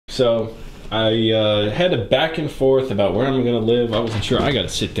So I had a back and forth about where I'm gonna live. I wasn't sure. I gotta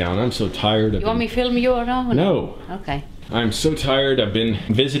sit down. I'm so tired. You want me to film you or no? No. Okay. I'm so tired. I've been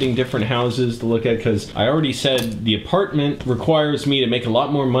visiting different houses to look at because I already said the apartment requires me to make a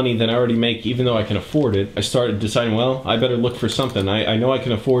lot more money than I already make, even though I can afford it. I started deciding, well, I better look for something. I know I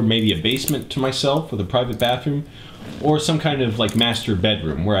can afford maybe a basement to myself with a private bathroom, or some kind of like master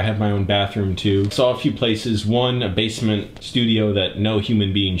bedroom where I have my own bathroom too. Saw a few places. One, a basement studio that no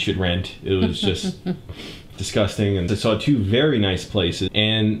human being should rent. It was just disgusting. And I saw two very nice places.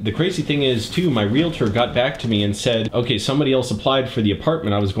 And the crazy thing is too, my realtor got back to me and said, okay, somebody else applied for the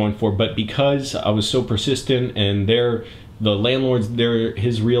apartment I was going for, but because I was so persistent and the landlords there,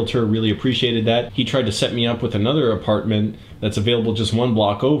 his realtor really appreciated that, he tried to set me up with another apartment that's available just one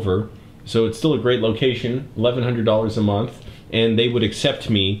block over. So it's still a great location, $1,100 a month, and they would accept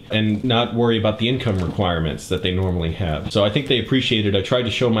me and not worry about the income requirements that they normally have. So I think they appreciated it. I tried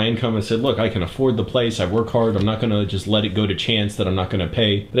to show my income and said, look, I can afford the place, I work hard, I'm not gonna just let it go to chance that I'm not gonna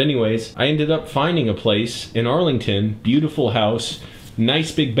pay. But anyways, I ended up finding a place in Arlington, beautiful house,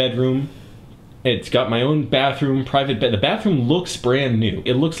 nice big bedroom. It's got my own bathroom, private bed. The bathroom looks brand new.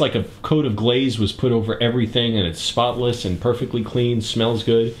 It looks like a coat of glaze was put over everything, and it's spotless and perfectly clean, smells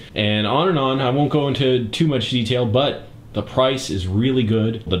good, and on and on. I won't go into too much detail, but the price is really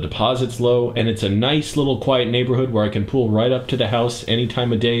good. The deposit's low, and it's a nice little quiet neighborhood where I can pull right up to the house any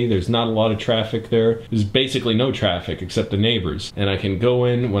time of day. There's not a lot of traffic there. There's basically no traffic except the neighbors. And I can go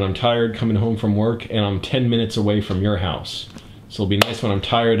in when I'm tired coming home from work, and I'm 10 minutes away from your house. So it'll be nice when I'm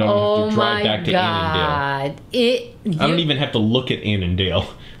tired, I don't have to drive back to Annandale. I don't even have to look at Annandale.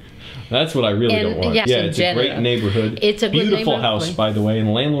 That's what I really don't want. Yes, yeah, it's a great neighborhood. It's a beautiful house, by the way, and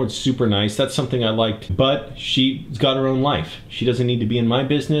the landlord's super nice. That's something I liked. But she's got her own life. She doesn't need to be in my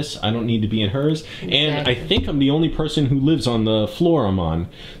business. I don't need to be in hers. Exactly. And I think I'm the only person who lives on the floor I'm on.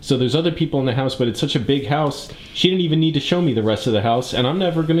 So there's other people in the house, but it's such a big house. She didn't even need to show me the rest of the house, and I'm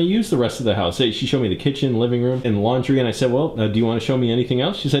never going to use the rest of the house. She showed me the kitchen, living room, and laundry, and I said, well, do you want to show me anything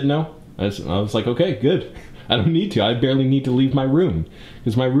else? She said no. I was like, okay, good. I don't need to. I barely need to leave my room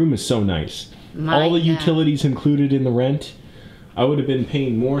because my room is so nice. All the utilities included in the rent. I would have been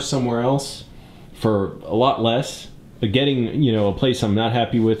paying more somewhere else for a lot less, but getting, you know, a place I'm not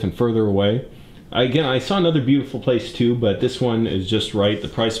happy with and further away. Again, I saw another beautiful place too, but this one is just right. The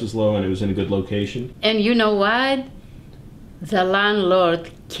price was low and it was in a good location. And you know what? The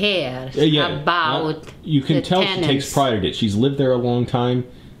landlord cares about you can tell tenants. She takes pride in it. She's lived there a long time,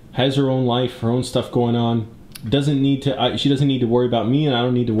 has her own life, her own stuff going on. Doesn't need to. She doesn't need to worry about me, and I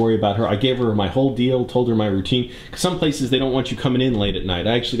don't need to worry about her. I gave her my whole deal, told her my routine. Because some places they don't want you coming in late at night.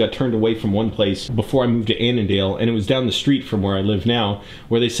 I actually got turned away from one place before I moved to Annandale, and it was down the street from where I live now,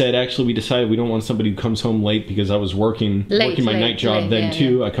 where they said, actually, we decided we don't want somebody who comes home late because I was working my night job then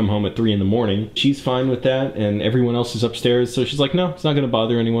too. Yeah. I come home at 3 in the morning. She's fine with that, and everyone else is upstairs, so she's like, no, it's not going to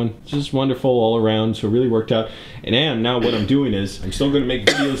bother anyone. It's just wonderful all around, so it really worked out. And now what I'm doing is I'm still going to make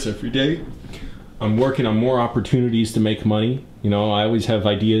videos every day. I'm working on more opportunities to make money. You know, I always have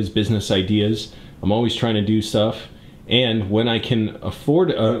ideas, business ideas. I'm always trying to do stuff. And when I can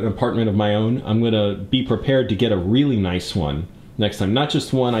afford an apartment of my own, I'm gonna be prepared to get a really nice one next time. Not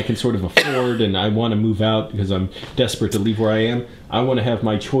just one I can sort of afford and I want to move out because I'm desperate to leave where I am. I want to have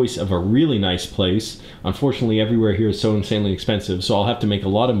my choice of a really nice place. Unfortunately, everywhere here is so insanely expensive, so I'll have to make a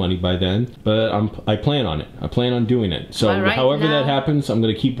lot of money by then. But I plan on it. I plan on doing it. So however that happens, I'm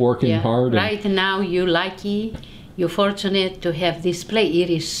going to keep working hard. Right now, you're lucky. You're fortunate to have this place. It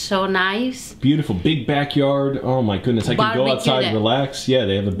is so nice. Beautiful, big backyard. Oh my goodness, I can go outside and relax. Yeah,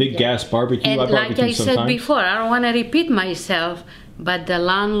 they have a big gas barbecue. And I like I said before, I don't want to repeat myself, but the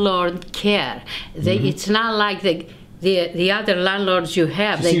landlord care. It's not like the other landlords you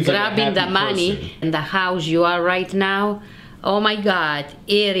have. They're grabbing the money in the house you are right now. Oh my God,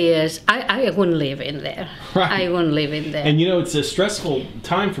 it is. I wouldn't live in there. Right. I wouldn't live in there. And you know, it's a stressful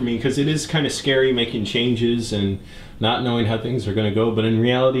time for me because it is kind of scary making changes and not knowing how things are going to go, but in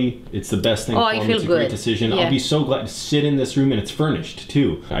reality, it's the best thing for me. It's a great decision. Yeah. I'll be so glad to sit in this room, and it's furnished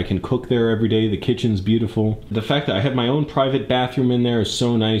too. I can cook there every day. The kitchen's beautiful. The fact that I have my own private bathroom in there is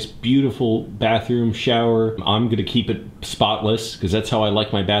so nice. Beautiful bathroom, shower. I'm going to keep it spotless because that's how I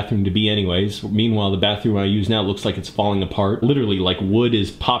like my bathroom to be anyways. Meanwhile, the bathroom I use now looks like it's falling apart. Literally, like wood is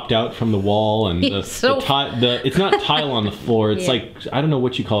popped out from the wall, and it's not tile on the floor. It's like, I don't know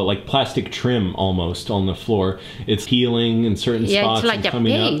what you call it, like plastic trim almost on the floor. It's peeling in certain spots and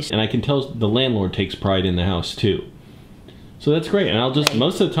coming up. And I can tell the landlord takes pride in the house too. So that's great. And I'll just,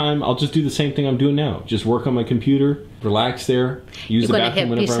 most of the time, I'll just do the same thing I'm doing now. Just work on my computer, relax there, use the bathroom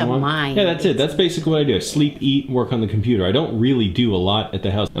whenever I want. Mind. Yeah, that's it. That's basically what I do. Sleep, eat, work on the computer. I don't really do a lot at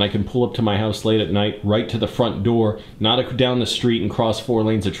the house. And I can pull up to my house late at night, right to the front door, not down the street and cross 4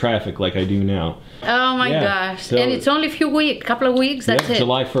 lanes of traffic like I do now. Oh my gosh. So, and it's only a few weeks, couple of weeks, that's it.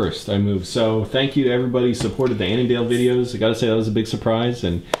 July 1st I moved. So thank you to everybody who supported the Annandale videos. I gotta say that was a big surprise,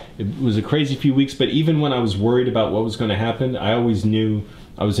 and it was a crazy few weeks, but even when I was worried about what was going to happen, I always knew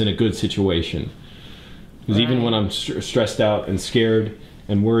I was in a good situation. Because even when I'm stressed out and scared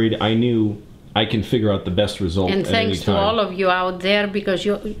and worried, I knew I can figure out the best result at any time. And thanks to all of you out there, because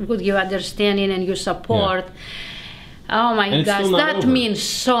with your understanding and your support. Yeah. Oh my gosh, that means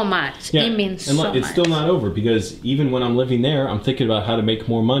so much. Yeah. It means so much. It's still not over, because even when I'm living there, I'm thinking about how to make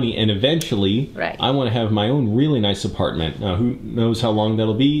more money, and eventually I want to have my own really nice apartment. Now, who knows how long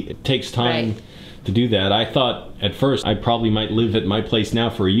that'll be? It takes time to do that. I thought at first I probably might live at my place now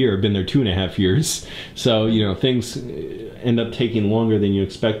for a year. I've been there 2.5 years. So, you know, things end up taking longer than you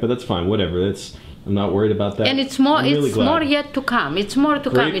expect, but that's fine, whatever. I'm not worried about that. And it's more more yet to come. It's more to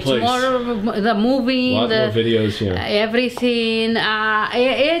come. It's more the moving, more videos, everything.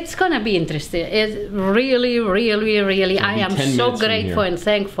 It's gonna be interesting. It's really, really, really. I am so grateful and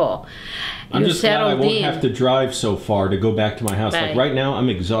thankful. I'm just glad I won't have to drive so far to go back to my house. Like right now, I'm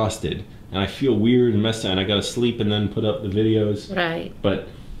exhausted and I feel weird and messed up, and I gotta sleep and then put up the videos. Right. But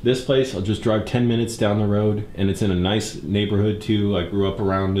this place, I'll just drive 10 minutes down the road, and it's in a nice neighborhood too. I grew up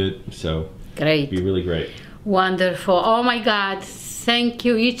around it, so. Great. It'd be really great. Wonderful. Oh my God. Thank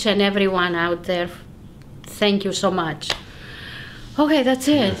you, each and everyone out there. Thank you so much. Okay, that's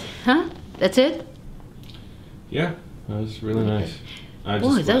it. Huh? That's it? Yeah, that was really nice.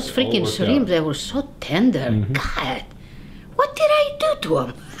 Boy, those freaking shrimp, they were so tender. God, what did I do to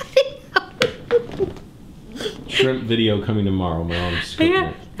them? Shrimp video coming tomorrow, Mom's cooking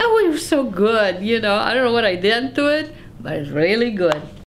it. That was so good. You know, I don't know what I did to it, but it's really good.